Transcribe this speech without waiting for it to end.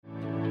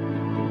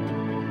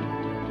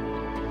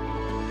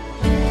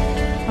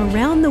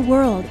around the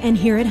world and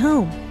here at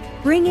home,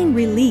 bringing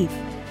relief,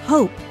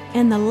 hope,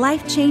 and the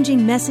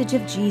life-changing message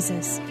of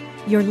Jesus.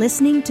 You're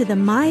listening to the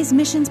Mize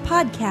Missions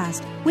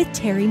Podcast with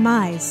Terry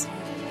Mize.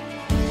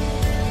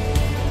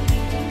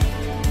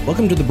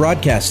 Welcome to the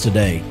broadcast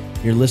today.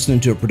 You're listening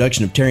to a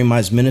production of Terry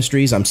Mize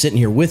Ministries. I'm sitting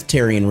here with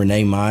Terry and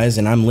Renee Mize,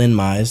 and I'm Lynn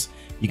Mize.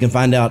 You can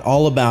find out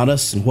all about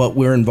us and what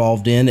we're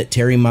involved in at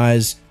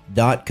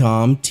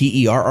terrymize.com,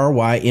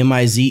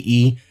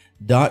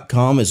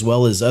 TerryMize.com, as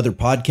well as other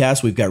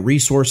podcasts. We've got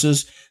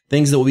resources,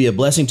 things that will be a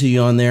blessing to you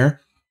on there.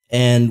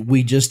 And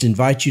we just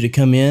invite you to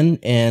come in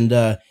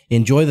and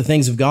enjoy the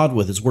things of God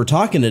with us. We're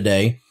talking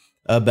today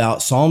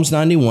about Psalms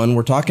 91.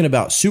 We're talking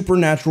about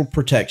supernatural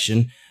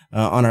protection.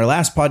 On our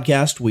last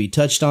podcast, we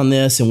touched on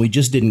this and we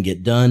just didn't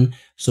get done.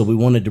 So we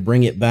wanted to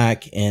bring it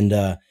back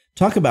and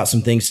talk about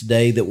some things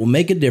today that will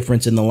make a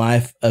difference in the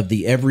life of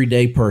the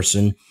everyday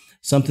person,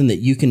 something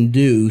that you can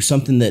do,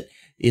 something that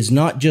is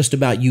not just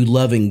about you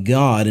loving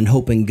God and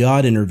hoping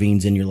God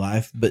intervenes in your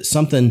life, but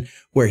something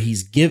where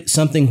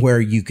something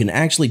where you can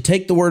actually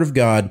take the word of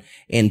God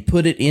and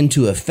put it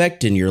into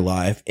effect in your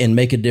life and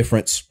make a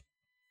difference.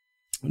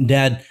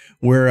 Dad,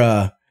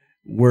 we're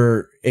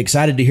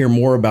excited to hear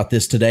more about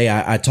this today.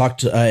 I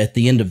talked at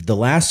the end of the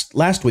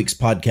last week's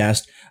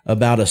podcast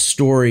about a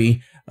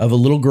story of a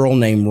little girl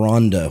named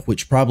Rhonda,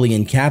 which probably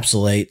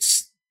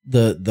encapsulates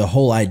the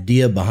whole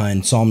idea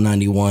behind Psalm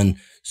 91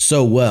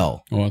 so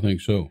well. Oh, I think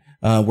so.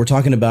 We're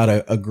talking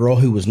about a girl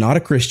who was not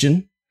a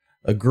Christian,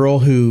 a girl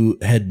who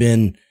had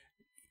been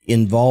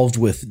involved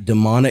with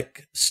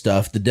demonic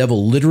stuff. The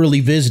devil literally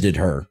visited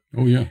her.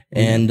 Oh, yeah.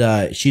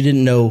 And she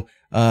didn't know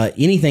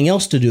anything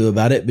else to do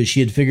about it, but she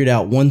had figured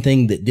out one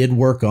thing that did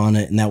work on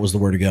it, and that was the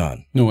Word of God.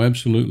 No,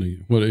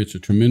 absolutely. Well, it's a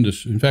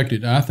tremendous, in fact,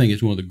 I think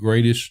it's one of the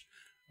greatest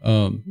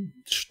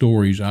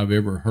stories I've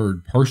ever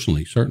heard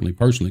personally, certainly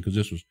personally, because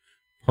this was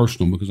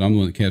personal, because I'm the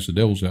one that cast the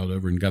devils out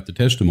of her and got the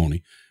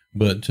testimony.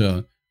 But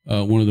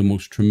one of the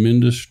most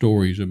tremendous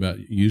stories about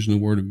using the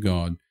Word of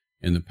God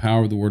and the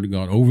power of the Word of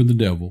God over the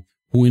devil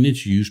when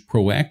it's used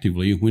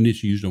proactively, when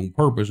it's used on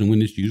purpose, and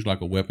when it's used like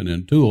a weapon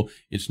and a tool.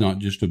 It's not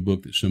just a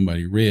book that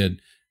somebody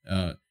read.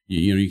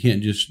 You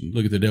can't just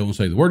look at the devil and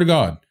say, the Word of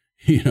God.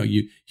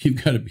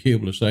 You've got to be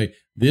able to say,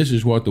 this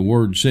is what the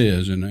Word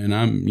says, and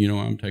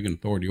I'm taking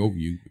authority over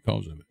you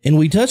because of it. And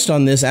we touched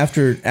on this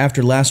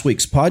after last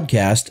week's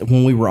podcast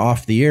when we were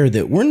off the air,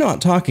 that we're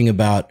not talking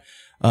about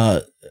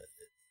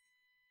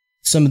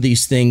some of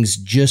these things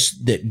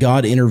just that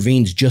God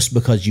intervenes just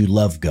because you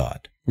love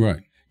God.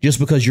 Right. Just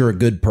because you're a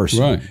good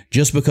person. Right.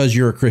 Just because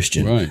you're a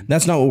Christian. Right.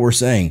 That's not what we're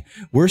saying.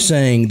 We're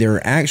saying there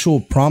are actual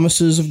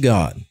promises of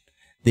God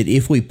that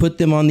if we put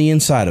them on the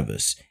inside of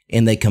us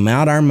and they come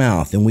out our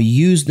mouth and we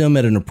use them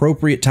at an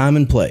appropriate time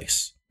and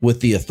place with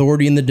the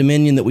authority and the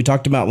dominion that we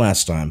talked about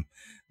last time,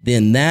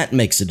 then that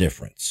makes a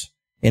difference.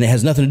 And it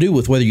has nothing to do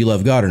with whether you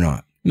love God or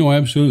not. No,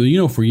 absolutely.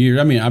 For years,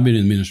 I've been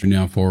in ministry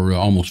now for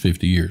almost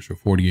 50 years, or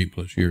 48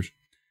 plus years.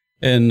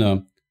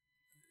 And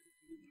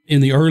in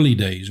the early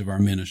days of our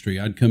ministry,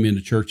 I'd come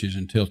into churches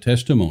and tell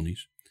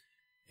testimonies.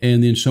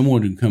 And then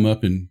someone would come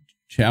up and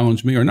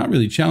challenge me, or not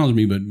really challenge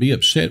me, but be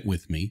upset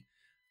with me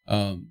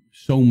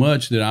so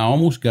much that I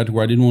almost got to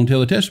where I didn't want to tell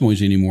the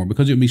testimonies anymore,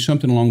 because it would be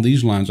something along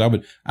these lines. I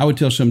would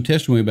tell some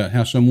testimony about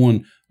how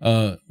someone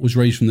was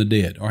raised from the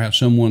dead, or how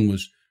someone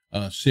was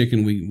sick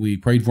and we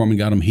prayed for them and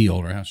got them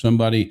healed, or how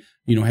somebody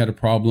had a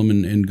problem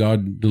and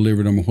God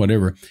delivered them, or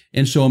whatever.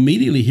 And so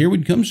immediately here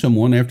would come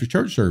someone after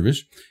church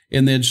service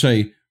and they'd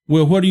say,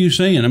 well, what are you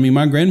saying?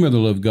 My grandmother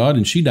loved God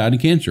and she died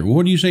of cancer. Well,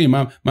 what are you saying?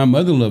 My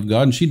mother loved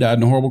God and she died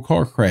in a horrible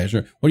car crash.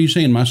 Or what are you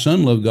saying? My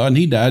son loved God and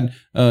he died,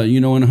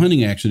 in a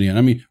hunting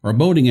accident, or a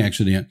boating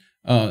accident.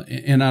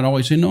 And I'd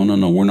always say, no,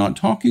 we're not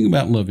talking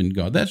about loving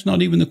God. That's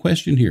not even the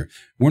question here.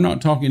 We're not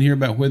talking here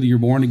about whether you're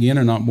born again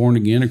or not born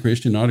again, a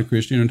Christian, not a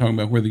Christian. We're talking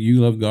about whether you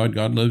love God,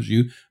 God loves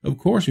you. Of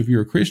course, if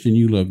you're a Christian,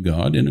 you love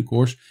God. And of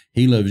course,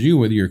 He loves you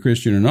whether you're a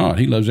Christian or not.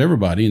 He loves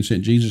everybody and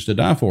sent Jesus to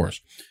die for us.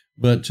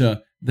 But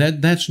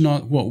that's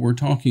not what we're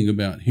talking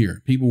about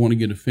here. People want to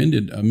get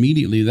offended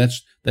immediately.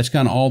 That's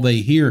kind of all they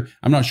hear.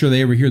 I'm not sure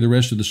they ever hear the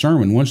rest of the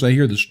sermon. Once they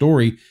hear the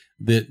story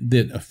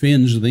that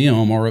offends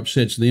them or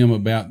upsets them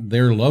about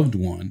their loved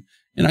one.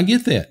 And I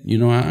get that, I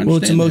understand. Well,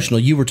 it's emotional.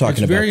 You were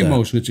talking about that. It's very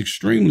emotional. It's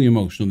extremely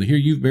emotional to hear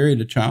you've buried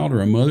a child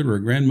or a mother or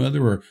a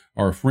grandmother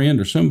or a friend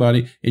or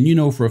somebody,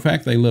 and for a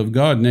fact they love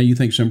God. Now you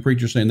think some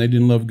preacher's saying they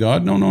didn't love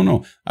God.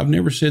 No. I've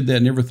never said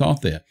that, never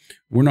thought that.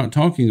 We're not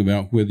talking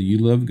about whether you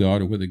love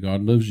God or whether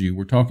God loves you.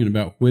 We're talking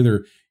about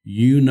whether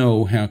you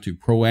know how to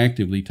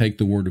proactively take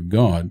the Word of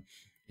God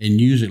and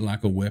use it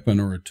like a weapon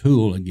or a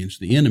tool against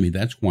the enemy.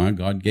 That's why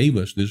God gave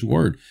us this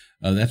Word.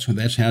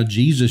 That's how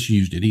Jesus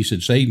used it. He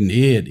said, Satan,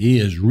 it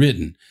is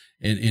written.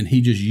 And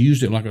he just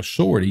used it like a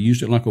sword. He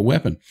used it like a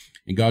weapon.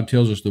 And God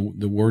tells us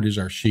the Word is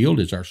our shield,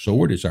 it's our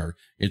sword, it's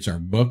our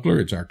buckler,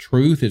 it's our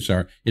truth, it's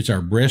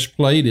our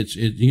breastplate,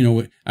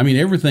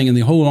 everything in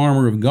the whole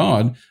armor of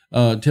God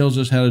tells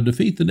us how to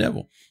defeat the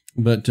devil.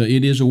 But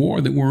it is a war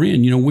that we're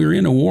in. We're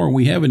in a war.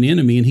 We have an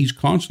enemy, and he's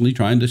constantly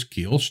trying to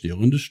kill,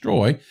 steal, and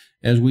destroy.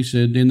 as we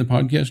said in the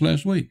podcast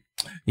last week.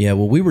 Yeah,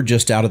 well, we were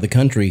just out of the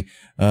country,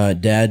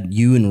 Dad,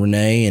 you and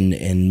Renee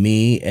and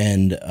me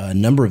and a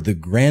number of the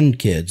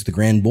grandkids, the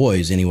grand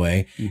boys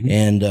anyway. Mm-hmm.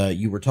 And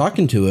you were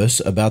talking to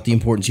us about the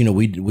importance.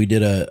 We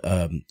did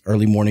a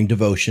early morning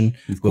devotion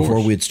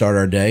before we'd start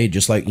our day,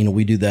 just like,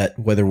 we do that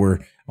whether we're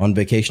on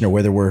vacation or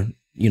whether we're,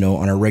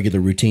 on our regular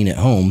routine at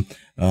home.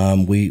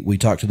 We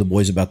talk to the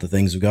boys about the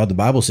things of God. The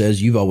Bible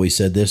says, you've always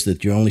said this,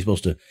 that you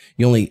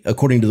only,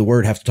 according to the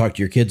word, have to talk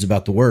to your kids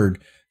about the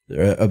word,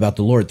 about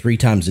the Lord 3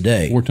 times a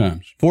day. 4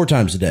 times. 4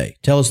 times a day.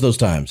 Tell us those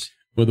times.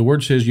 Well, the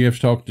word says you have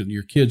to talk to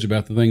your kids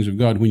about the things of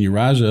God when you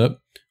rise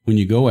up, when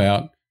you go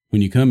out,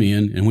 when you come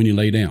in, and when you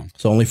lay down.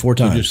 So only 4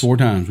 times. So just 4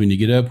 times. When you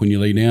get up, when you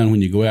lay down,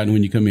 when you go out, and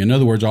when you come in. In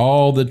other words,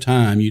 all the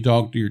time you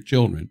talk to your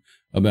children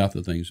about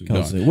the things of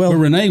God. Well, but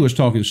Renee was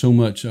talking so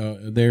much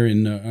there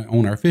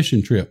on our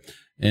fishing trip.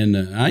 And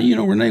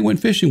Renee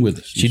went fishing with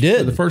us. She did.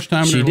 For the first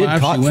time in her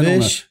life, she went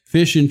on a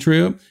fishing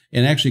trip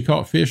and actually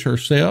caught fish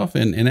herself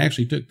and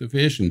actually took the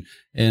fish and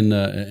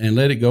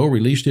let it go,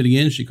 released it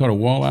again. She caught a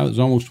walleye that was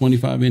almost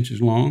 25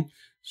 inches long.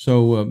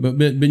 So,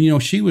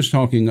 but she was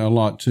talking a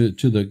lot to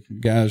the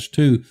guys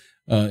too,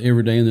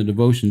 every day in the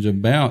devotions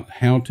about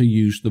how to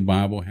use the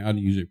Bible, how to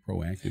use it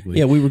proactively.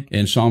 Yeah,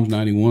 and Psalms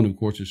 91, of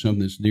course, is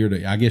something that's dear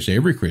to, I guess,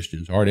 every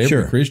Christian's heart. Every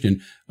Sure.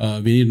 Christian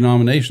of any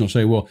denomination will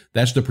say, well,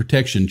 that's the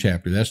protection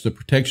chapter. That's the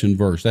protection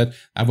verse. That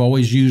I've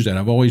always used that.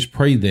 I've always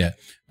prayed that.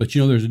 But,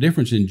 there's a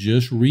difference in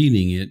just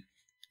reading it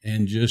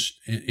and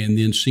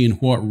then seeing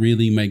what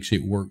really makes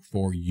it work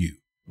for you.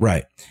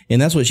 Right.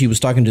 And that's what she was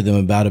talking to them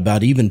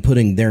about even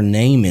putting their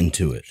name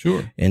into it.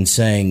 Sure. And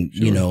saying,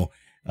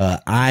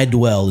 I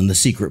dwell in the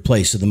secret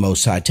place of the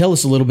Most High. Tell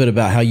us a little bit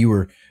about how you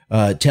were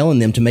telling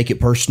them to make it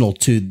personal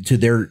to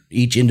their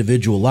each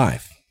individual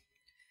life.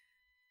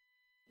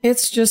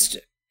 It's just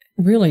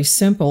really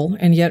simple,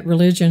 and yet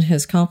religion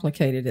has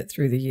complicated it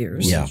through the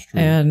years. Yeah.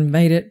 And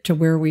made it to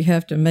where we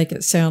have to make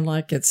it sound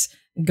like it's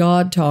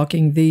God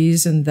talking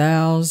these and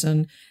thous,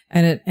 and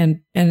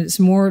it's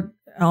more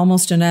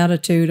almost an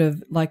attitude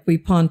of like we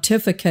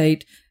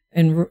pontificate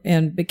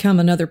and become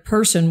another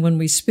person when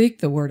we speak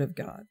the word of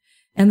God.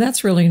 And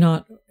that's really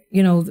not,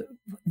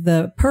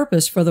 the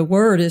purpose for the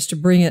word is to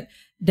bring it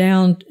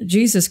down.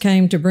 Jesus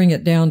came to bring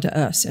it down to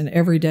us in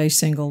everyday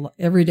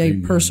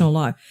Amen. Personal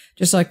life.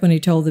 Just like when he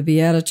told the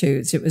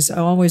Beatitudes, it was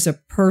always a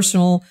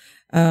personal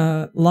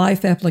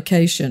life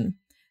application,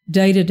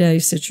 day-to-day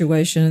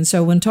situation. And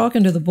so when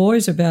talking to the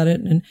boys about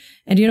it, and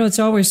it's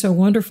always so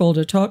wonderful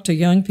to talk to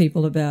young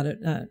people about it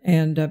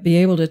and be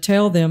able to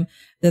tell them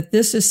that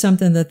this is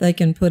something that they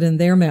can put in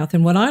their mouth.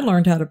 And when I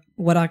learned how to,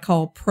 what I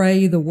call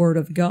pray the word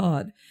of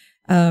God,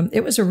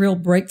 it was a real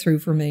breakthrough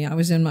for me. I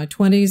was in my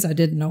 20s. I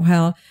didn't know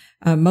how.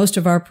 Most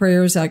of our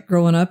prayers,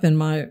 growing up in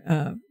my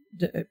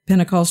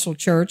Pentecostal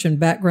church and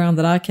background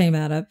that I came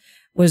out of,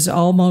 was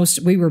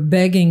almost, we were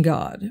begging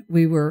God.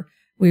 We were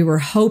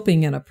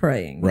hoping and a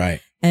praying.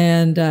 Right.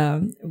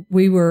 And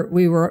we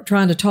were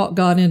trying to talk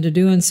God into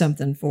doing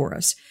something for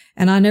us.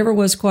 And I never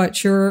was quite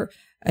sure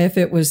if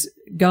it was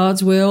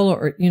God's will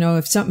or,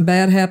 if something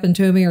bad happened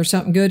to me or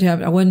something good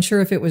happened. I wasn't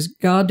sure if it was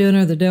God doing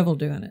it or the devil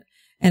doing it.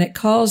 And it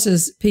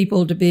causes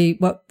people to be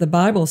what the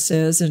Bible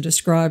says and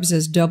describes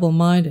as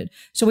double-minded.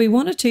 So we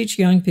want to teach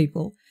young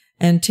people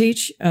and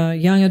teach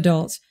young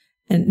adults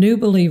and new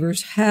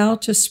believers how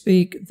to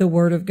speak the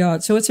word of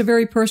God. So it's a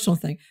very personal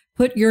thing.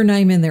 Put your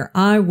name in there.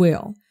 I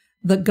will.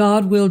 That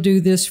God will do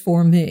this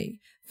for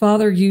me.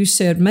 Father, you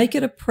said, make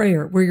it a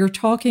prayer where you're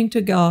talking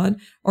to God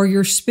or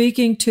you're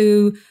speaking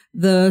to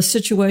the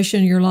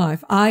situation in your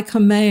life. I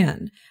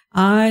command,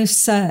 I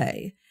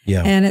say.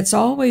 Yeah. And it's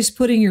always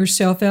putting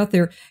yourself out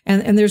there.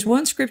 And there's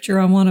one scripture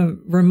I want to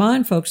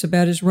remind folks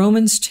about is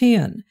Romans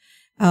 10.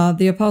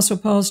 The Apostle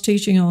Paul's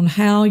teaching on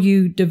how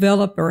you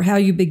develop or how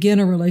you begin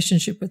a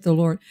relationship with the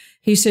Lord.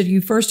 He said, you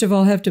first of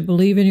all have to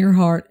believe in your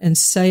heart and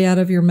say out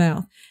of your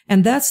mouth.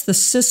 And that's the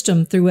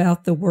system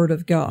throughout the Word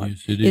of God.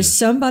 Yes, it is.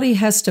 Somebody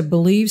has to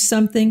believe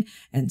something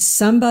and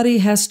somebody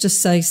has to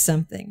say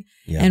something.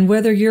 Yeah. And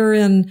whether you're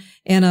in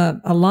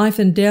a life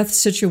and death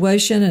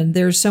situation and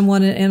there's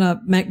someone in a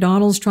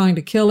McDonald's trying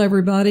to kill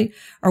everybody,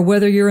 or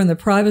whether you're in the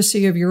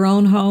privacy of your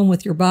own home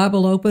with your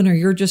Bible open, or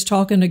you're just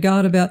talking to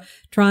God about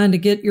trying to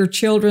get your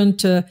children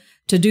to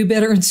do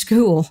better in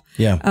school.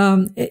 Yeah.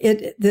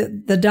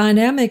 The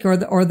dynamic or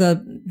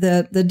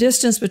the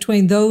distance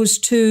between those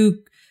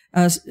two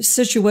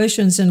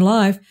situations in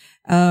life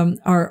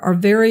are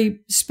very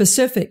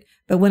specific.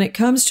 But when it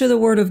comes to the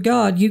Word of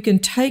God, you can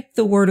take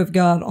the Word of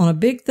God on a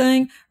big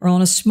thing or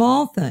on a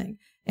small thing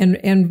and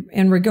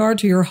in regard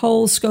to your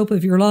whole scope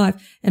of your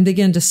life and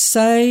begin to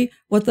say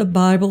what the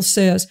Bible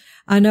says.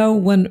 I know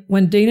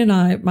when Dean and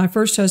I, my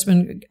first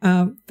husband,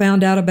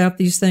 found out about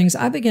these things,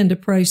 I began to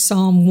pray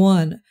Psalm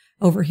 1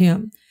 over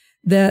him,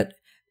 that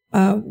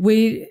that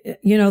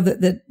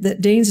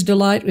Dean's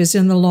delight is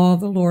in the law of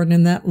the Lord, and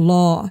in that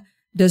law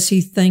does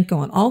he think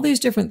on. All these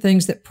different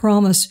things that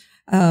promise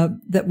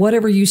that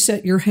whatever you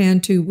set your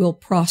hand to will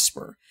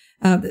prosper.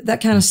 That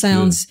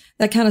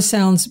kind of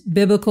sounds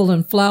biblical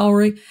and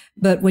flowery,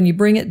 but when you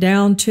bring it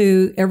down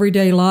to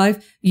everyday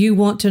life, you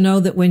want to know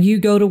that when you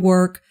go to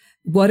work,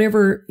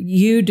 whatever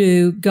you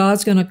do,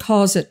 God's going to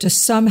cause it to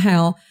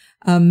somehow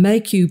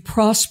make you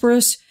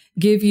prosperous,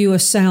 give you a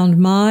sound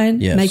mind,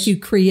 make you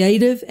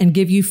creative, and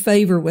give you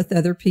favor with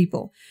other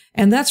people.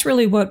 And that's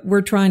really what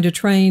we're trying to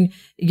train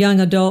young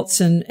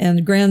adults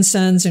and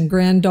grandsons and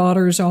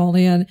granddaughters all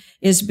in,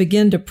 is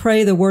begin to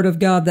pray the word of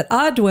God, that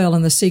I dwell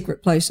in the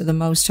secret place of the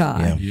Most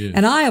High,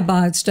 and I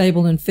abide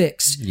stable and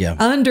fixed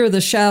under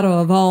the shadow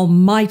of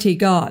Almighty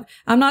God.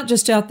 I'm not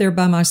just out there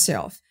by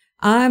myself.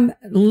 I'm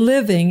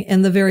living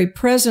in the very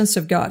presence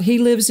of God. He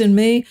lives in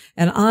me,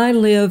 and I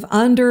live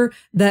under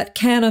that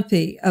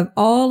canopy of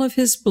all of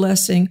His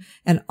blessing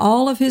and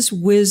all of His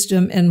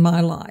wisdom in my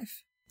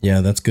life.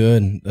 Yeah, that's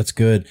good. That's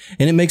good.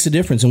 And it makes a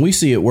difference. And we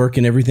see it work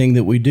in everything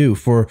that we do.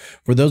 For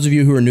those of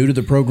you who are new to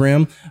the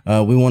program,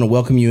 we want to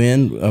welcome you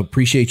in.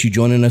 Appreciate you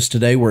joining us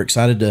today. We're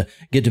excited to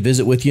get to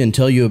visit with you and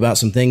tell you about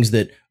some things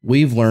that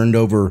we've learned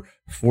over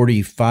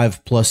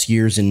 45 plus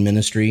years in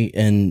ministry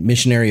and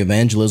missionary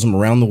evangelism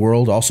around the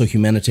world, also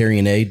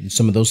humanitarian aid, and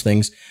some of those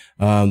things.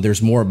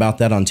 There's more about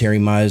that on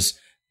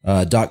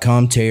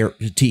terrymize.com,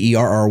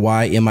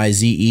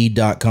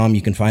 TERRYMIZE.com.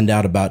 You can find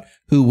out about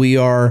who we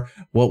are,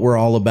 what we're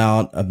all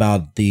about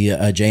the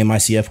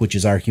JMICF, which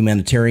is our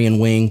humanitarian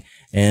wing,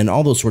 and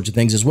all those sorts of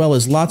things, as well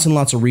as lots and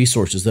lots of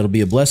resources that'll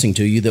be a blessing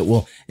to you that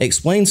will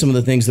explain some of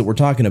the things that we're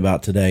talking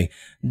about today.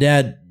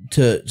 Dad,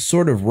 to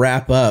sort of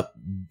wrap up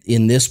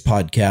in this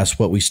podcast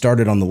what we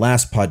started on the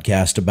last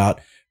podcast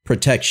about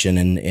protection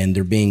and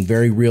there being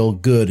very real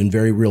good and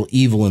very real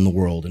evil in the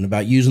world, and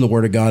about using the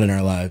word of God in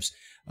our lives,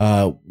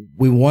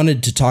 we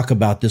wanted to talk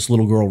about this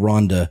little girl,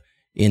 Rhonda,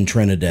 in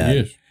Trinidad.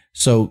 Yes.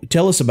 So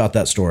tell us about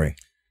that story.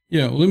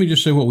 Yeah, well, let me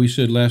just say what we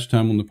said last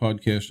time on the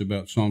podcast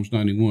about Psalms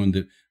 91,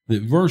 that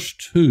verse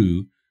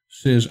 2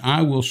 says,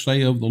 I will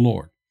say of the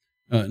Lord.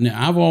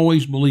 Now, I've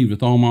always believed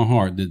with all my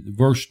heart that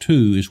verse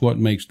 2 is what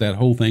makes that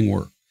whole thing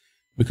work,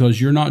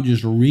 because you're not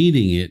just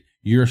reading it,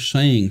 you're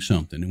saying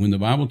something. And when the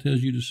Bible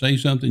tells you to say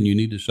something, you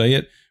need to say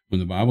it. When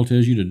the Bible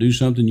tells you to do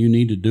something, you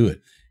need to do it.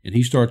 And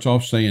he starts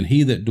off saying,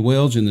 he that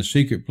dwells in the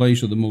secret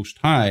place of the Most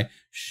High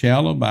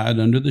shall abide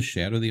under the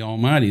shadow of the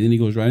Almighty. Then he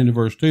goes right into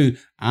verse 2,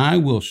 I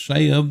will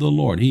say of the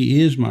Lord,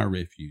 He is my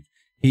refuge.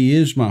 He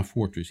is my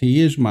fortress. He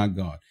is my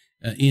God.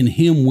 In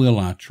Him will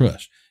I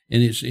trust.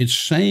 And it's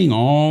saying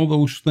all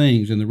those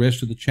things in the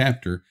rest of the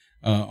chapter,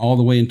 all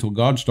the way until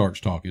God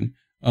starts talking,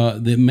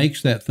 that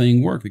makes that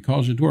thing work, that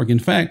causes it to work. In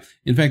fact,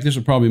 this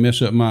will probably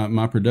mess up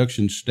my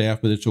production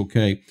staff, but it's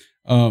okay.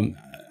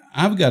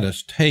 I've got a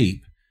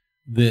tape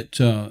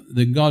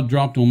that God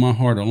dropped on my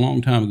heart a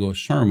long time ago, a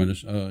sermon. I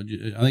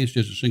think it's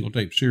just a single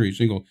tape,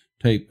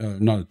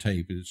 not a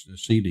tape, it's a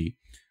CD,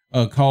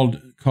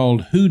 called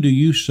Who Do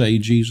You Say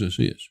Jesus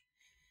Is?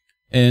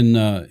 And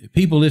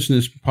people listening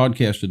to this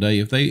podcast today,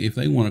 if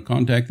they want to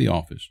contact the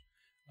office,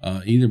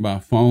 either by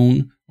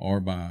phone or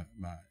by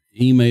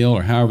email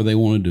or however they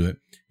want to do it,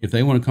 if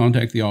they want to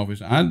contact the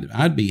office,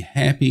 I'd be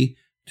happy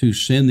to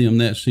send them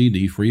that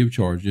CD free of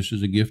charge, just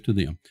as a gift to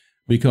them.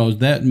 Because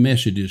that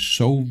message is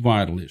so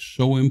vital. It's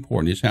so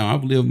important. It's how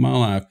I've lived my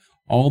life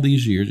all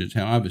these years. It's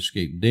how I've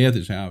escaped death.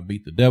 It's how I've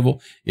beat the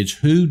devil. It's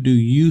who do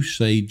you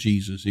say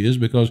Jesus is?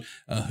 Because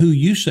who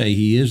you say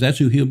He is, that's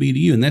who He'll be to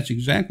you. And that's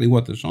exactly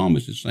what the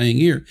psalmist is saying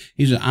here.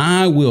 He said,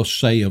 I will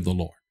say of the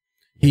Lord,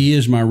 He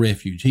is my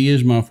refuge. He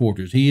is my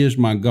fortress. He is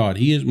my God.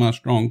 He is my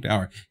strong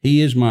tower.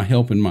 He is my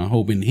help and my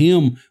hope. In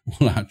Him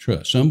will I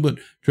trust. Some but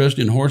trust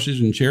in horses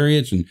and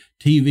chariots and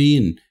TV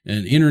and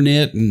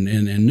internet and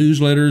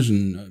newsletters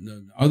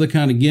and other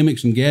kind of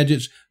gimmicks and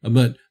gadgets.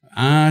 But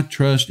I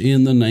trust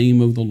in the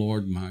name of the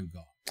Lord my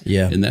God.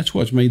 Yeah. And that's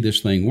what's made this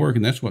thing work.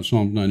 And that's what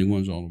Psalm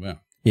 91 is all about.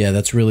 Yeah,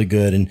 that's really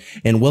good.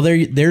 And well,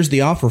 there's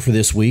the offer for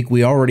this week.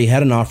 We already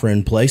had an offer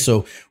in place,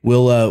 so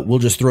we'll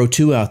just throw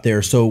two out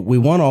there. So we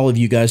want all of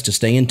you guys to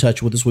stay in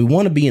touch with us. We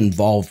want to be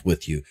involved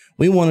with you.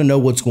 We want to know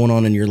what's going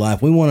on in your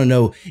life. We want to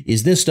know,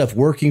 is this stuff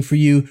working for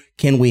you?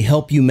 Can we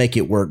help you make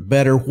it work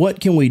better? What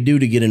can we do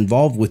to get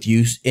involved with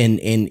you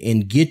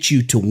and get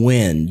you to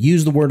win?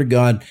 Use the Word of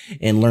God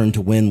and learn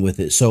to win with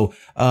it. So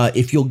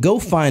if you'll go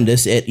find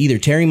us at either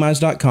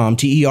terrymize.com,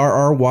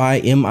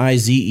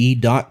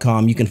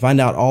 TERRYMIZE.com, you can find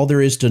out all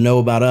there is to know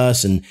about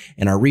us and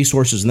our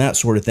resources and that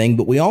sort of thing.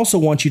 But we also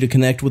want you to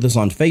connect with us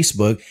on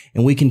Facebook,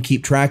 and we can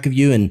keep track of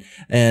you and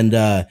kind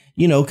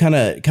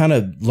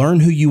of learn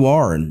who you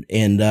are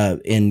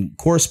and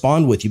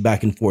correspond with you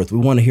back and forth. We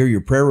want to hear your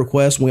prayer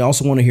requests. We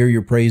also want to hear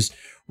your praise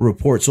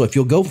report. So if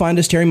you'll go find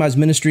us, Terry Mize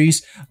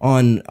Ministries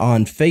on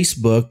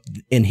Facebook,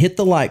 and hit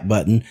the like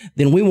button,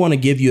 then we want to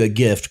give you a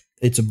gift.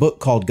 It's a book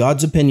called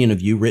God's Opinion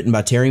of You, written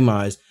by Terry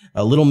Mize,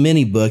 a little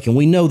mini book, and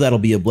we know that'll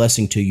be a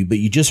blessing to you. But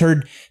you just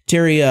heard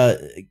Terry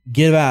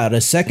give out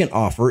a second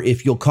offer.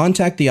 If you'll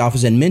contact the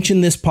office and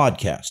mention this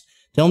podcast,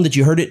 tell them that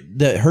you heard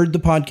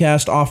the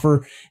podcast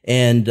offer,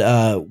 and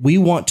we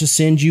want to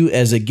send you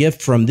as a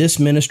gift from this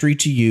ministry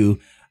to you.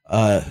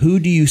 Who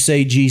Do You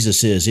Say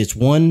Jesus Is?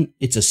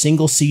 It's a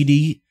single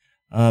CD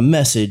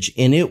message,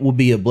 and it will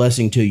be a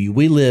blessing to you.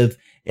 We live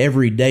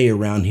every day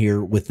around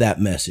here with that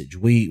message.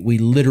 We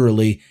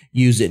literally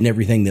use it in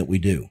everything that we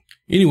do.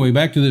 Anyway,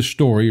 back to this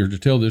story, or to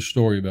tell this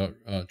story about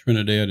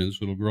Trinidad and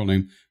this little girl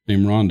named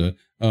Rhonda.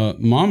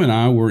 Mom and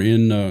I were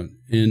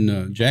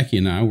Jackie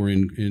and I were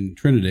in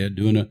Trinidad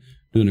doing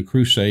a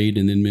crusade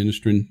and then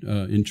ministering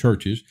in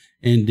churches.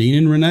 And Dean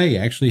and Renee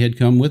actually had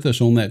come with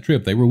us on that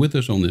trip. They were with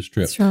us on this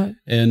trip. That's right.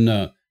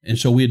 And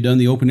so we had done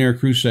the open air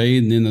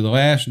crusade, and then the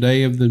last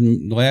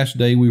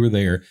day we were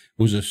there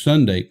was a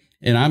Sunday,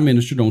 and I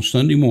ministered on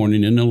Sunday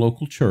morning in the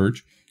local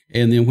church.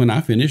 And then when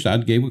I finished, I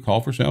gave a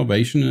call for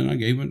salvation, and I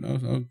gave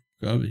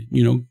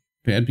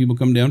had people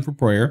come down for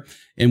prayer,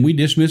 and we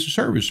dismissed the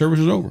service. Service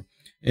was over.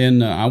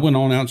 And I went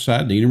on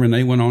outside. Dean and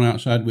Renee went on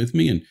outside with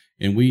me,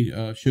 and we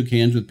shook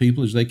hands with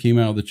people as they came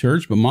out of the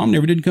church. But Mom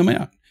never did come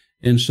out.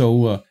 And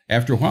so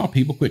after a while,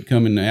 people quit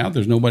coming out.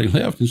 There's nobody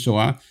left. And so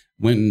I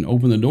went and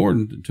opened the door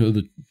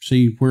to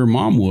see where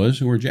Mom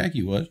was and where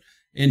Jackie was.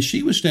 And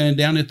she was standing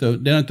down at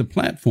the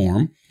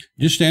platform,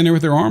 just standing there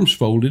with her arms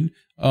folded,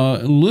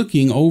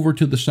 looking over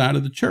to the side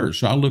of the church.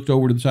 So I looked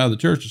over to the side of the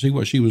church to see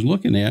what she was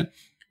looking at.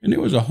 And there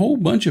was a whole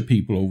bunch of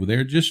people over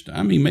there.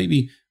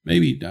 Maybe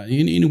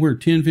anywhere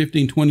 10,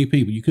 15, 20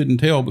 people. You couldn't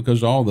tell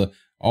because all the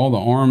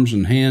arms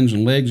and hands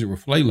and legs that were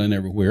flailing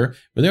everywhere.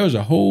 But there was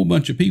a whole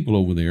bunch of people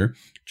over there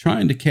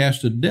trying to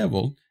cast a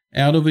devil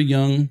out of a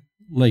young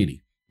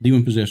lady,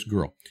 demon-possessed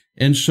girl.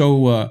 And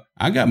so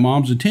I got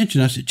Mom's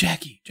attention. I said,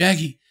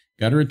 Jackie,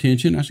 got her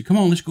attention. I said, come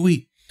on, let's go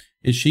eat.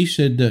 And she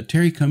said,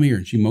 Terry, come here.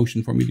 And she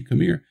motioned for me to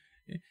come here.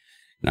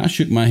 And I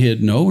shook my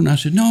head no. And I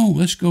said, no,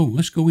 let's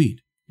go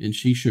eat. And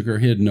she shook her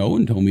head no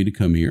and told me to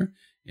come here.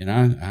 And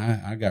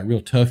I got real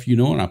tough,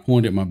 and I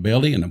pointed at my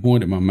belly and I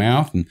pointed at my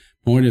mouth and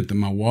pointed at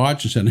my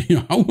watch and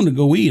said, I want to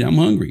go eat. I'm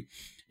hungry.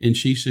 And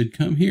she said,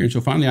 come here. And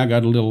so finally I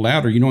got a little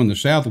louder. In the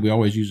South, we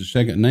always use a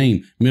second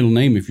name, middle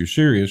name if you're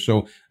serious.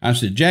 So I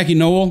said, Jackie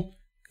Noel,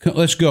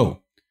 let's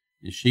go.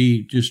 And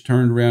she just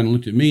turned around and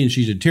looked at me and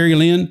she said, Terry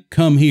Lynn,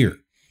 come here.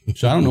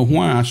 So I don't know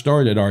why I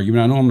started that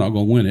argument. I know I'm not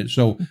going to win it.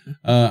 So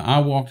I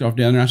walked off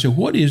down there. I said,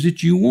 what is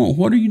it you want?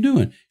 What are you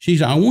doing? She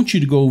said, I want you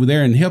to go over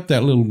there and help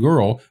that little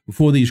girl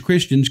before these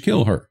Christians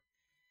kill her.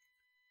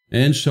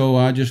 And so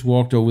I just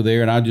walked over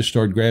there and I just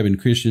started grabbing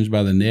Christians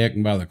by the neck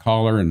and by the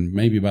collar and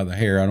maybe by the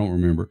hair. I don't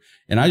remember.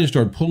 And I just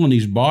started pulling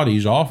these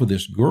bodies off of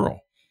this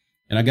girl.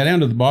 And I got down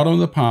to the bottom of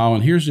the pile,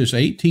 and here's this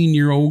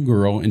 18-year-old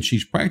girl, and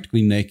she's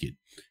practically naked.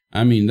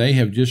 They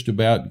have just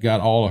about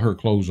got all of her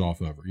clothes off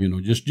of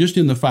her, just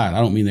in the fight. I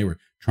don't mean they were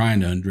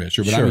trying to undress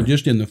her, but sure.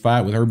 Just in the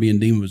fight with her being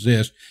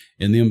demon-possessed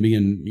and them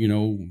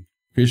being,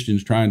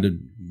 Christians trying to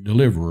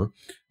deliver her.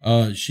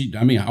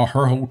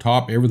 Her whole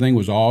top, everything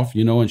was off,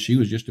 and she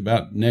was just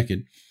about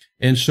naked.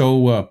 And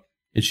so,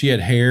 and she had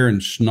hair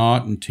and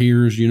snot and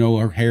tears,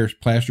 her hair's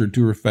plastered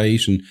to her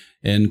face.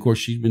 And of course,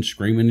 she's been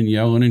screaming and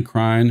yelling and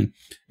crying.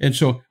 And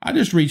so I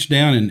just reached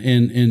down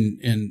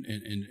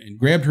and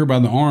grabbed her by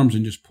the arms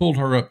and just pulled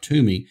her up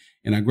to me.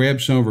 And I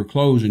grabbed some of her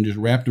clothes and just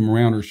wrapped them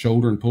around her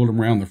shoulder and pulled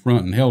them around the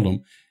front and held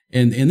them.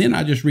 And then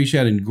I just reached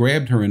out and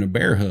grabbed her in a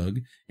bear hug,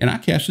 and I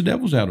cast the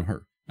devils out of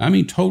her.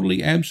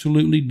 Totally,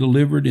 absolutely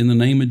delivered in the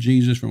name of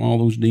Jesus from all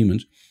those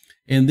demons.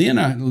 And then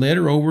I led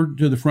her over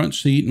to the front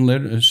seat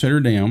and set her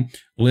down,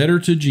 led her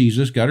to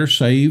Jesus, got her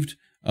saved,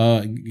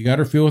 got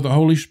her filled with the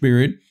Holy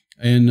Spirit.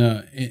 And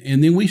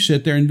then we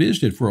sat there and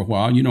visited for a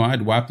while.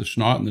 I'd wiped the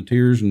snot and the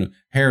tears and the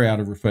hair out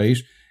of her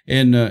face.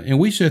 And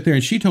we sat there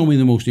and she told me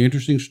the most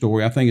interesting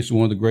story. I think it's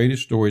one of the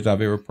greatest stories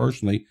I've ever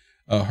personally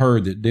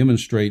heard that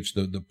demonstrates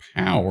the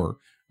power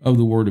of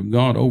the Word of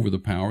God over the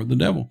power of the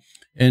devil.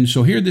 And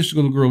so here this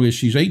little girl is.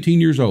 She's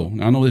 18 years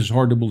old. I know this is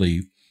hard to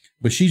believe,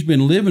 but she's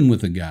been living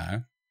with a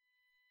guy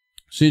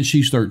since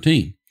she's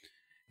 13.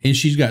 And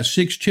she's got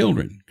 6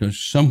 children, because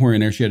somewhere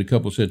in there she had a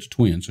couple of sets of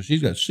twins. So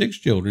she's got 6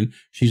 children.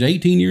 She's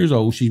 18 years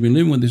old. She's been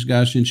living with this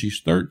guy since she's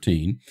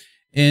 13.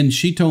 And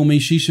she told me,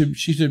 she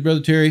said,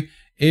 Brother Terry,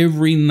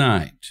 every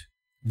night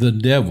the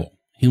devil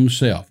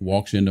himself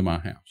walks into my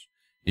house.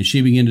 And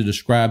she began to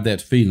describe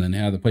that feeling,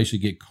 how the place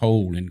would get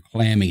cold and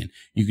clammy, and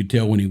you could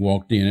tell when he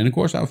walked in. And of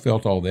course, I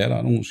felt all that.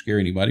 I don't want to scare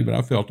anybody, but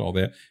I felt all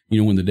that.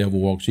 When the devil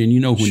walks in,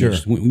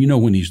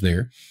 when he's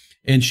there.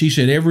 And she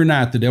said every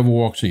night the devil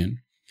walks in.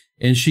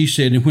 And she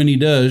said, and when he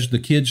does, the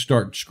kids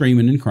start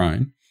screaming and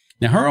crying.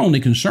 Now, her only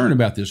concern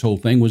about this whole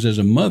thing was, as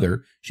a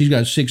mother, she's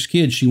got 6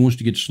 kids. She wants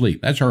to get to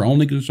sleep. That's her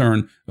only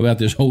concern about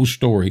this whole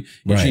story.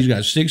 Right. She's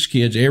got 6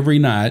 kids. Every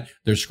night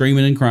they're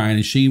screaming and crying,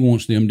 and she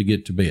wants them to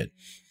get to bed.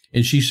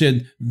 And she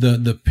said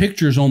the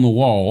pictures on the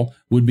wall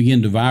would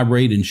begin to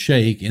vibrate and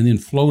shake and then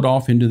float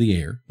off into the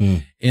air.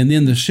 Mm. And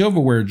then the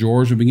silverware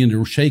drawers would begin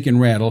to shake and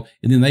rattle,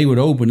 and then they would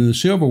open and the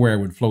silverware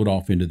would float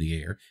off into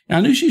the air. And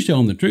I knew she's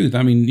telling the truth.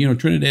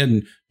 Trinidad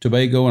and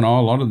Tobago and a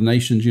lot of the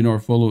nations, are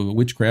full of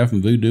witchcraft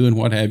and voodoo and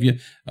what have you.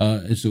 I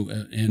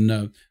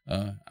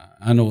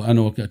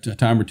know a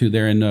time or two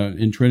there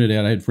in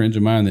Trinidad, I had friends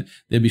of mine that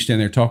they'd be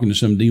standing there talking to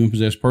some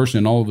demon-possessed person,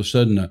 and all of a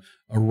sudden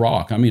a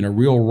rock. I mean, a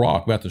real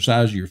rock about the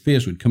size of your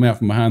fist would come out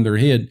from behind their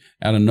head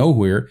out of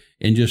nowhere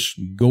and just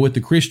go at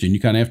the Christian. You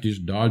kind of have to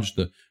just dodge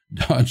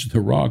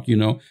the rock, you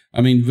know.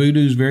 I mean,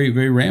 voodoo is very,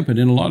 very rampant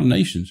in a lot of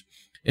nations.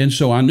 And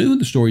so I knew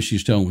the story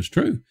she's telling was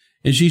true.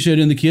 And she said,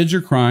 and the kids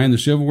are crying, the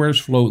silverware is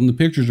floating, the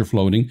pictures are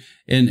floating.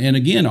 And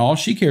again, all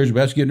she cares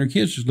about is getting her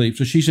kids to sleep.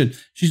 So she said,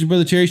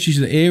 Brother Terry, she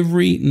said,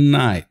 every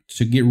night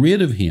to get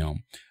rid of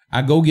him,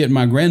 I go get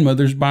my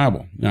grandmother's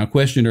Bible. Now, I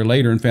questioned her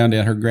later and found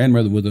out her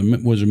grandmother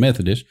was a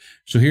Methodist.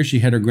 So here she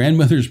had her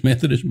grandmother's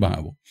Methodist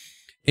Bible.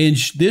 And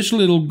this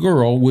little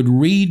girl would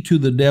read to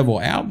the devil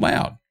out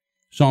loud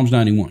Psalms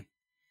 91.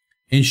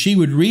 And she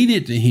would read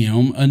it to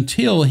him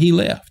until he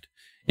left.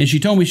 And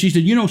she told me, she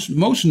said, you know,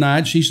 most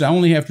nights, she said, I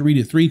only have to read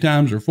it 3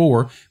 times or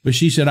 4. But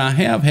she said, I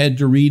have had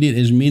to read it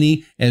as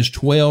many as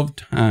 12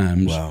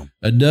 times, Wow.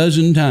 a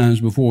dozen times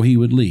before he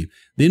would leave.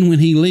 Then when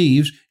he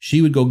leaves,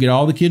 she would go get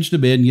all the kids to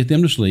bed and get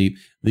them to sleep.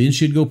 Then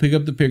she'd go pick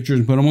up the pictures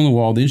and put them on the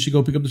wall. Then she'd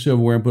go pick up the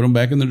silverware and put them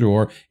back in the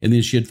drawer. And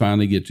then she'd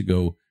finally get to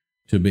go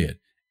to bed.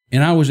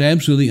 And I was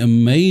absolutely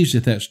amazed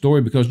at that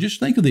story, because just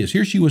think of this.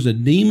 Here she was, a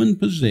demon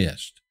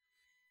possessed.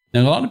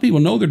 Now, a lot of people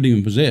know they're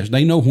demon possessed.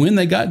 They know when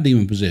they got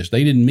demon possessed.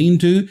 They didn't mean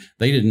to.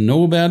 They didn't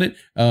know about it,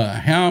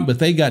 but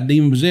they got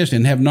demon possessed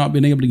and have not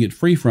been able to get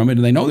free from it.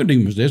 And they know they're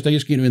demon possessed. They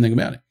just can't do anything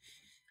about it.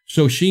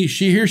 So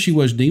here she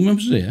was demon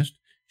possessed.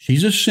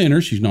 She's a sinner.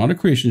 She's not a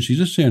Christian.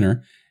 She's a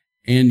sinner.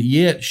 And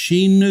yet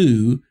she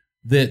knew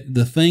that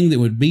the thing that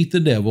would beat the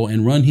devil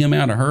and run him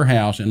out of her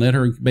house and let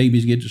her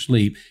babies get to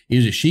sleep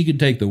is that she could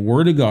take the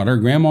Word of God, her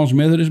grandma's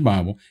Methodist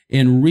Bible,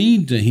 and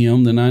read to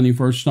him the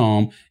 91st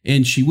Psalm.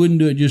 And she wouldn't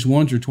do it just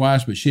once or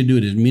twice, but she'd do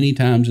it as many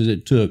times as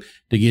it took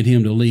to get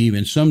him to leave.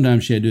 And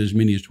sometimes she had to do as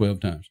many as 12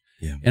 times.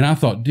 Yeah. And I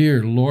thought,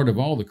 dear Lord, of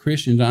all the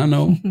Christians I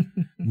know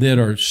that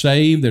are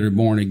saved, that are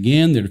born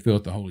again, that are filled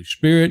with the Holy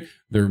Spirit,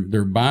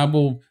 they're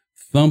Bible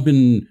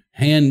thumping,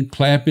 hand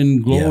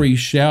clapping, glory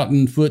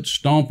shouting, foot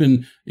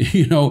stomping,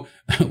 you know,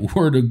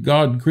 Word of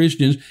God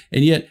Christians.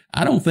 And yet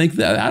I don't think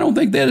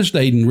they'd have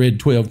stayed and read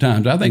 12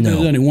 times. I think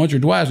they've done it once or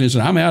twice and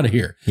said, I'm out of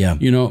here. Yeah.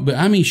 You know, but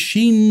I mean,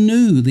 she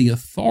knew the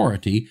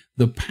authority,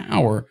 the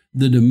power,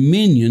 the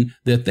dominion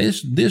that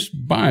this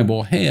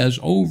Bible has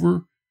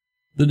over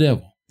the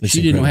devil.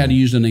 She didn't know how to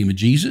use the name of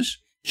Jesus.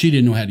 She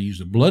didn't know how to use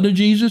the blood of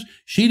Jesus.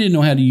 She didn't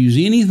know how to use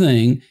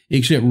anything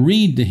except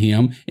read to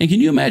him. And can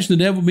you imagine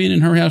the devil being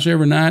in her house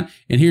every night?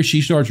 And here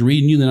she starts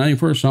reading you the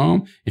 91st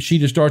Psalm. And she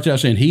just starts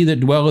out saying, he that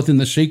dwelleth in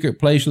the secret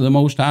place of the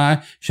Most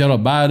High shall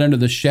abide under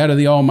the shadow of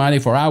the Almighty,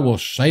 for I will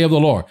say of the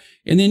Lord.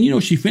 And then, you know,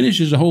 she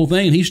finishes the whole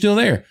thing and he's still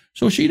there.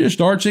 So she just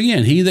starts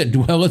again. He that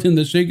dwelleth in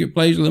the secret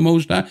place of the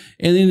Most High.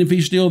 And then if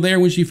he's still there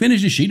when she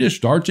finishes, she just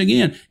starts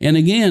again and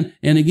again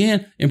and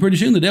again. And pretty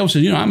soon the devil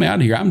says, you know, I'm out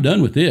of here. I'm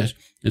done with this.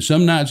 And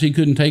some nights he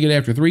couldn't take it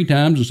after 3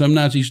 times, and some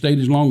nights he stayed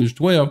as long as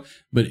 12,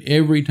 but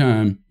every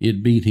time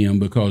it beat him,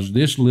 because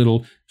this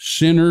little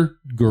sinner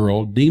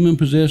girl,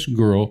 demon-possessed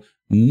girl,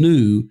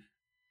 knew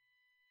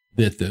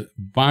that the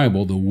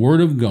Bible, the Word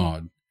of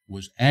God,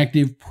 was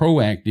active,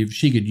 proactive.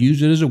 She could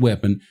use it as a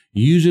weapon,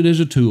 use it as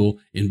a tool,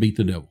 and beat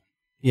the devil.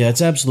 Yeah,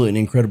 it's absolutely an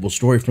incredible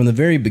story from the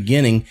very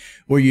beginning,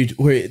 where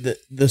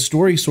the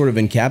story sort of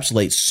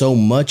encapsulates so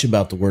much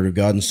about the Word of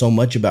God and so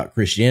much about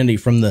Christianity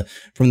from the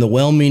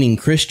well-meaning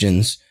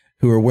Christians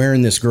who are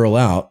wearing this girl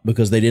out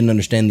because they didn't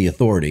understand the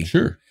authority.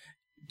 Sure.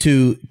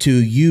 To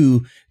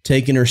you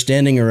taking her,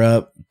 standing her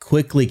up,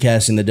 quickly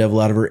casting the devil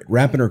out of her,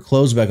 wrapping her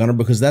clothes back on her,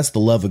 because that's the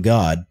love of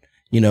God.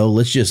 You know,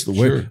 we're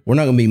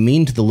not going to be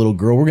mean to the little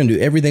girl. We're going to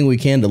do everything we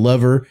can to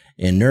love her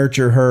and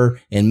nurture her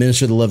and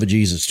minister the love of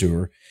Jesus to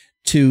her.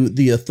 To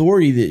the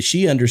authority that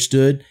she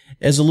understood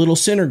as a little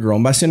sinner girl.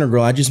 And by sinner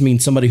girl, I just mean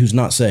somebody who's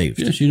not saved.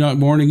 Yes, she's not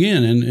born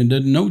again and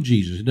doesn't know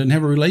Jesus, doesn't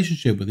have a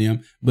relationship with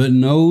him, but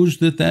knows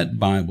that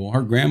Bible,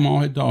 her grandma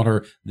had taught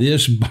her,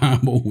 this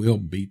Bible will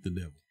beat the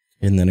devil.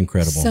 Isn't that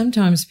incredible?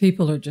 Sometimes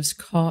people are just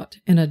caught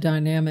in a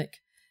dynamic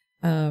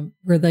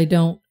where they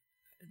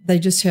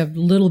just have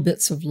little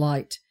bits of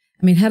light.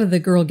 I mean, how did the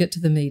girl get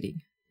to the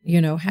meeting? You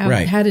know,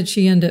 how did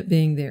she end up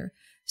being there?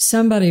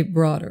 Somebody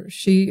brought her.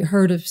 She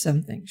heard of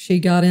something. She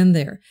got in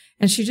there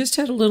and she just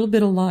had a little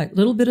bit of light,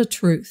 little bit of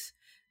truth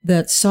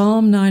that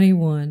Psalm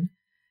 91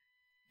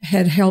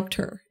 had helped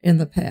her in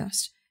the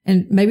past,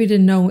 and maybe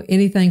didn't know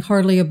anything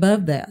hardly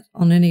above that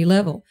on any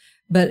level,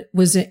 but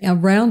was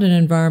around an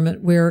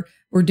environment where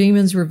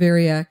demons were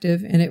very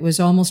active, and it was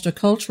almost a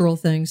cultural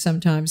thing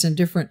sometimes in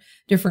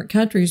different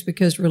countries,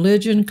 because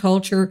religion,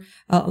 culture,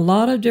 a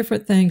lot of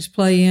different things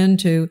play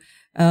into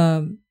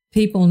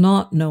people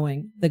not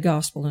knowing the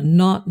gospel and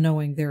not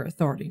knowing their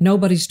authority.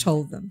 Nobody's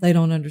told them. They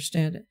don't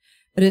understand it.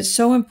 But it's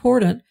so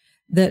important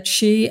that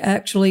she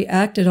actually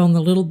acted on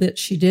the little bit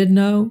she did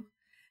know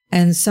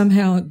and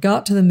somehow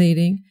got to the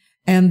meeting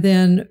and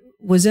then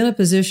was in a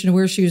position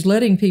where she was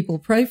letting people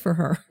pray for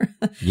her.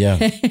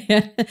 Yeah.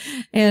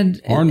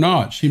 and or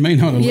not. She may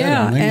not have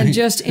let them. And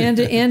just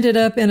ended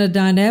up in a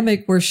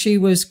dynamic where she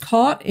was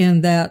caught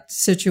in that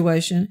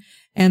situation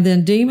And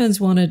then demons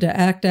wanted to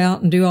act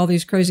out and do all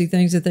these crazy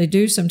things that they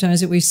do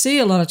sometimes that we see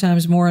a lot of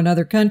times more in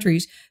other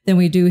countries than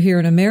we do here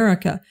in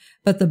America.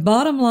 But the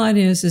bottom line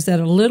is that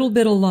a little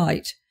bit of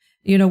light,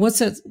 you know, what's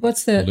that?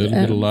 A little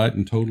bit of light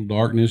in total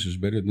darkness is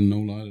better than no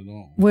light at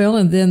all. Well,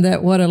 and then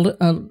that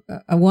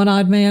a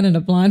one-eyed man and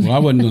a blind man.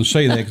 Well, I wasn't going to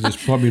say that because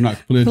it's probably not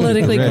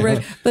politically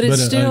correct. But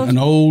it's still an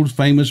old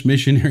famous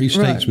missionary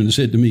statesman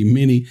said to me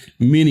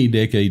many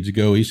decades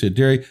ago. He said,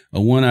 "Terry, a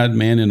one-eyed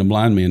man in a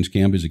blind man's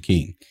camp is a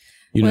king."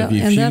 You know,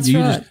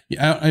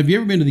 have you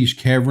ever been to these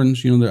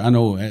caverns? You know, I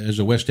know as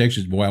a West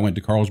Texas boy, I went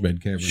to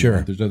Carlsbad Cavern.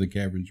 Sure. There's other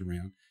caverns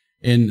around.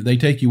 And they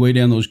take you way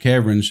down those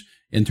caverns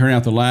and turn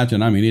out the lights.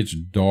 And I mean, it's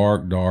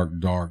dark.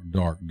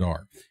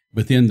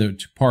 But then the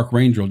park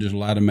ranger will just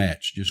light a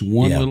match. Just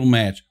one little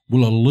match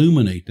will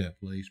illuminate that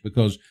place,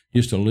 because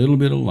just a little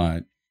bit of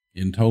light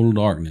in total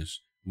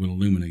darkness will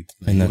illuminate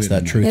the place. And that's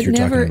that truth you're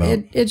talking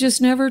about. It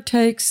just never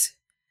takes,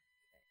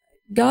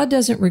 God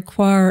doesn't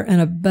require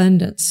an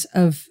abundance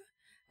of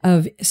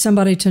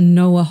somebody to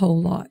know a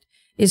whole lot.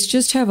 It's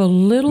just have a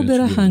little bit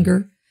of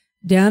hunger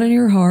down in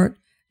your heart.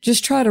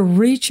 Just try to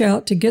reach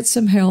out to get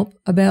some help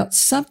about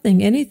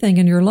something, anything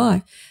in your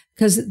life.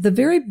 Because the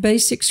very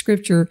basic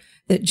scripture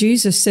that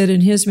Jesus said in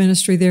his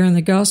ministry there in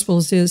the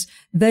Gospels is,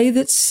 they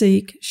that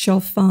seek shall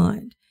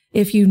find.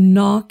 If you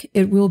knock,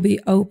 it will be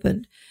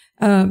opened.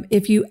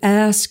 If you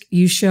ask,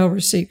 you shall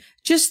receive.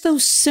 Just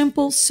those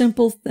simple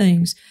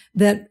things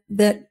that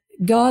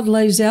God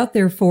lays out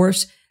there for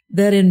us,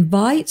 that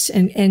invites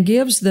and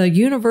gives the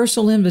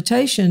universal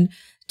invitation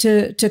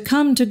to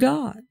come to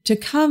God, to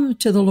come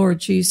to the Lord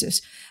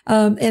Jesus.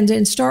 And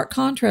in stark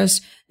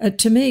contrast,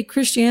 to me,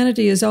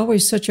 Christianity is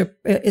always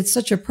it's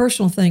such a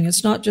personal thing.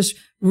 It's not just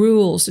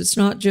rules. It's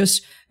not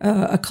just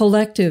a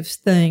collective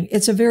thing.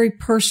 It's a very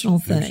personal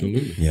thing.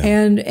 Absolutely. Yeah.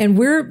 And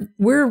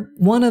we're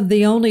one of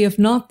the only, if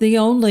not the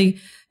only,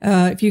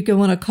 if you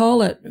want to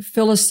call it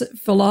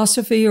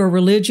philosophy or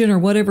religion or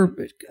whatever,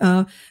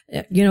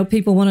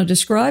 people want to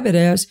describe it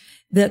as,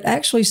 that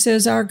actually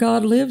says our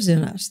God lives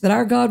in us, that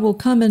our God will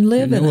come and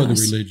live in us. No other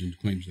religion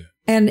claims that.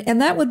 And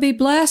that would be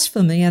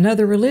blasphemy in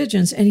other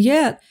religions. And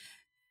yet,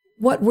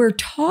 what we're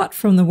taught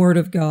from the Word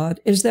of God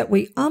is that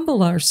we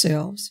humble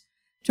ourselves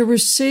to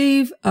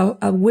receive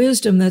a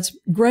wisdom that's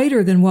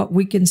greater than what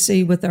we can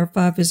see with our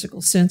five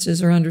physical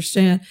senses or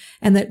understand,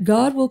 and that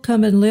God will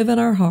come and live in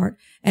our heart,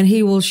 and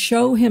he will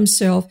show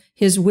himself,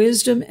 his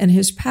wisdom and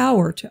his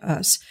power to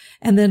us,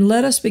 and then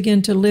let us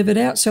begin to live it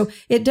out. So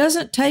it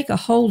doesn't take a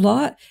whole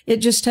lot. It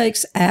just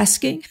takes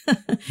asking.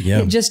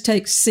 It just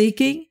takes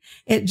seeking.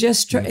 It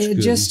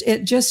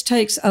just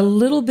takes a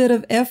little bit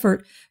of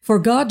effort for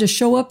God to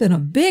show up in a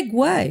big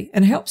way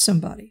and help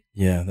somebody.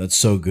 Yeah, that's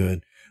so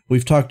good.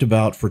 We've talked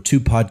about, for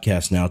two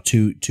podcasts now,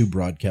 two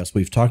broadcasts,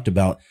 we've talked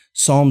about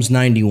Psalms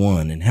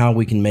 91 and how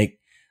we can make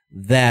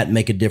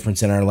a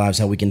difference in our lives,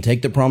 how we can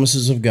take the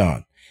promises of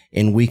God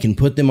and we can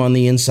put them on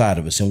the inside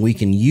of us and we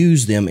can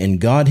use them,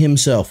 and God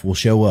himself will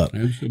show up.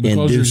 Absolutely. And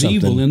because do there's something.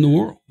 Evil in the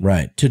world.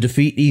 Right, to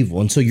defeat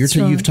evil. And so right.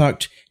 You've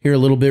talked here a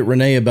little bit,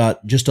 Renee,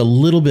 about just a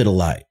little bit of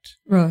light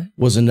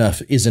is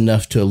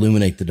enough to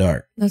illuminate the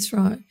dark. That's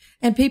right.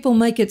 And people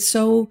make it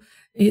so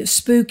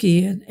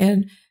spooky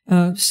and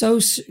so,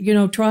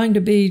 trying to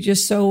be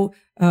just so,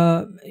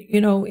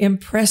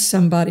 impress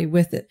somebody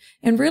with it.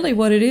 And really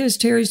what it is,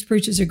 Terry's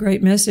preaches a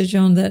great message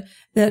on that,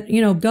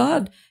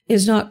 God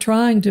is not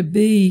trying to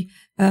be,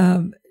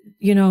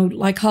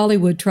 like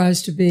Hollywood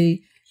tries to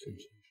be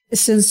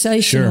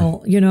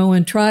sensational, sure.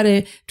 And try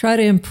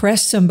to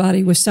impress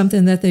somebody with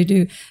something that they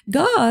do.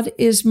 God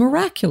is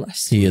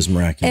miraculous. He is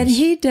miraculous. And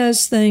he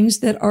does things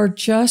that are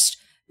just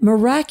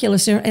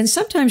miraculous. And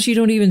sometimes you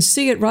don't even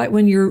see it right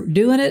when you're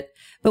doing it.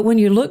 But when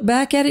you look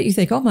back at it, you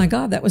think, oh my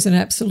God, that was an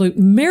absolute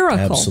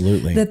miracle.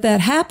 Absolutely.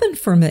 that happened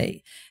for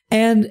me.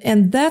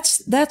 And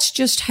that's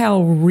just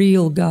how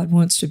real God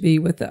wants to be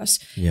with us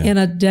in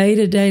a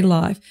day-to-day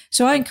life.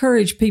 So I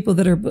encourage people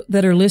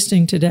that are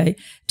listening today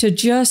to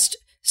just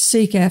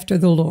seek after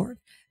the Lord.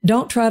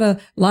 Don't try to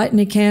light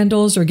any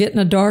candles or get in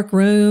a dark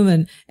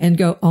room and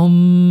go,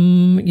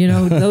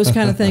 those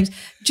kind of things.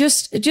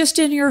 Just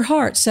in your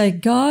heart, say,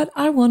 God,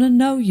 I want to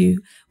know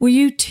you. Will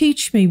you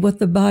teach me what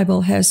the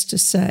Bible has to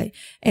say?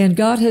 And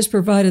God has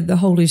provided the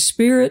Holy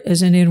Spirit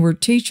as an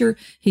inward teacher.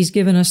 He's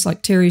given us,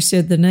 like Terry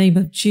said, the name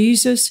of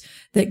Jesus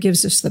that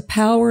gives us the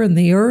power in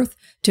the earth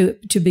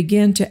to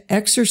begin to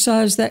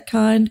exercise that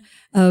kind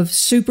of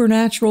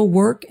supernatural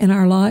work in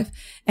our life.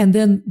 And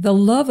then the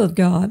love of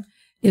God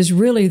is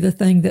really the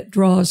thing that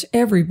draws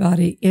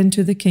everybody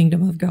into the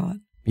kingdom of God.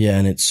 Yeah,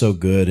 and it's so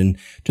good. And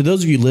to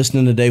those of you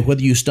listening today,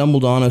 whether you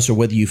stumbled on us or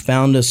whether you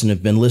found us and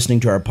have been listening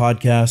to our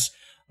podcast,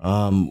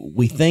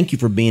 we thank you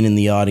for being in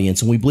the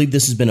audience, and we believe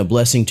this has been a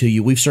blessing to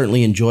you. We've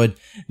certainly enjoyed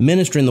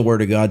ministering the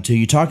Word of God to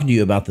you, talking to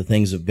you about the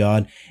things of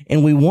God,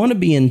 and we want to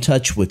be in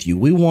touch with you.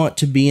 We want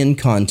to be in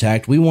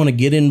contact. We want to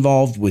get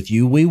involved with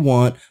you. We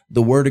want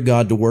the Word of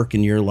God to work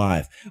in your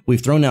life.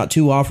 We've thrown out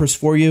two offers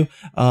for you.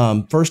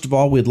 First of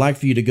all, we'd like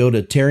for you to go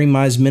to Terry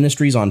Mize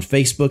Ministries on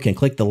Facebook and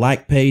click the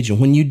like page, and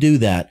when you do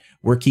that,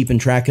 We're keeping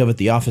track of it.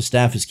 The office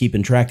staff is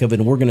keeping track of it.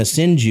 And we're going to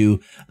send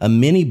you a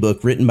mini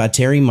book written by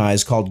Terry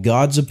Mize called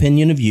God's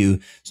Opinion of You,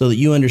 so that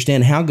you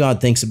understand how God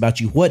thinks about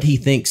you, what he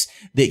thinks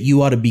that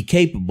you ought to be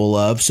capable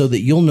of, so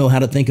that you'll know how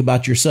to think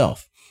about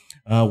yourself.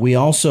 We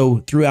also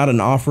threw out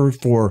an offer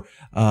for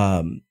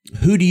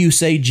Who Do You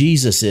Say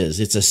Jesus Is?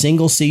 It's a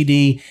single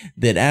CD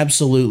that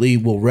absolutely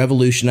will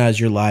revolutionize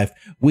your life.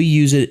 We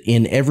use it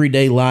in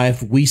everyday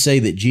life. We say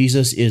that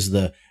Jesus is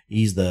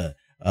he's the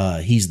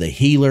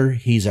healer.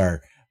 He's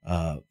our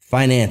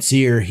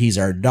financier. He's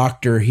our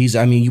doctor.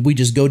 We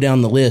just go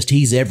down the list.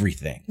 He's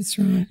everything. That's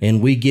right.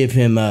 And we give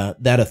him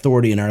that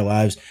authority in our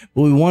lives.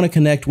 But we want to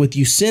connect with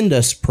you. Send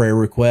us prayer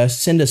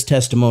requests. Send us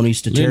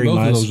testimonies to Terry Mize.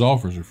 Both of those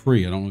offers are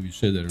free. I don't know if you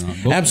said that or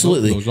not.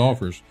 Absolutely. Both of those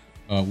offers,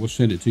 we'll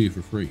send it to you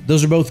for free.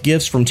 Those are both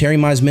gifts from Terry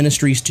Mize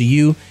Ministries to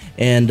you.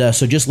 And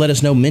so just let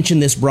us know. Mention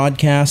this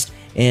broadcast,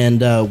 and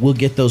we'll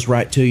get those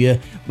right to you.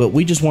 But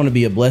we just want to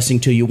be a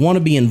blessing to you, want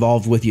to be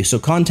involved with you. So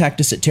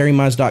contact us at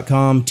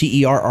terrymize.com,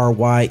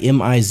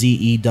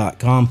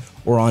 TerryMize.com,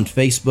 or on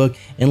Facebook,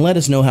 and let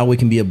us know how we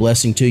can be a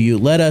blessing to you.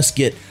 Let us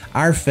get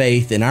our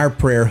faith and our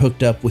prayer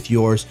hooked up with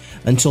yours.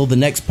 Until the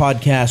next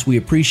podcast, we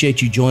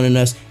appreciate you joining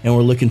us, and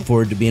we're looking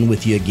forward to being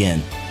with you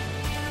again.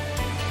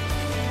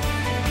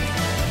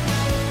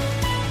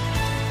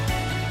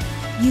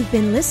 You've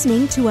been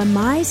listening to a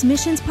Mize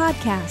Missions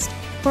podcast.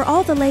 For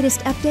all the latest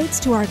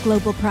updates to our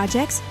global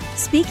projects,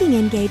 speaking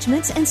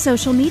engagements, and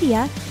social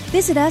media,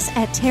 visit us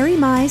at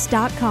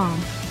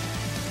terrymize.com.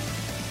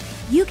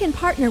 You can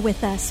partner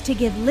with us to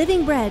give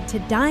living bread to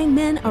dying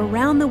men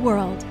around the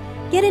world.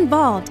 Get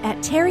involved at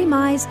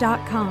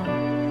terrymize.com.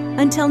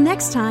 Until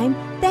next time,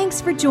 thanks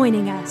for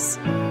joining us.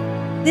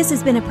 This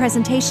has been a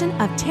presentation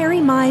of Terry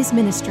Mize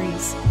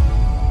Ministries.